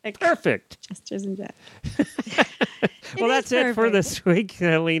jackasses. Perfect. Jesters and jacks. Well, that's it for this week,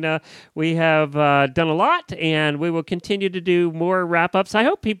 Helena. We have done a lot, and we will continue to do more wrap-ups. I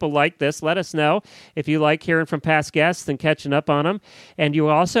hope people like this. Let us know if you like hearing from past guests and catching up on them. And you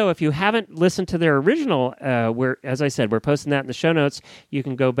also, if you haven't listened to their original, as I said, we're posting that in the show notes. You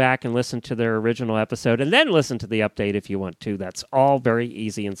can go back and listen to their original episode and then listen to the update if you want to. That's all very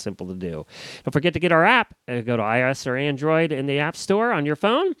easy and simple to do. Don't forget to get our app. Go to iOS or Android in the App Store on your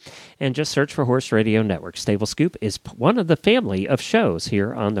phone and just search for Horse Radio Network. Stable Scoop is one of the family of shows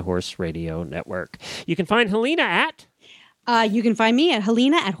here on the Horse Radio Network. You can find Helena at... you can find me at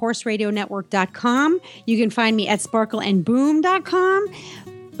Helena at horseradionetwork.com. You can find me at sparkleandboom.com.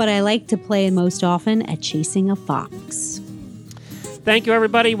 but I like to play most often at chasing a fox. Thank you,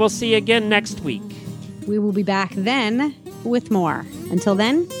 everybody. We'll see you again next week. We will be back then with more. Until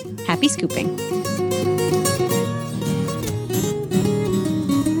then, happy scooping.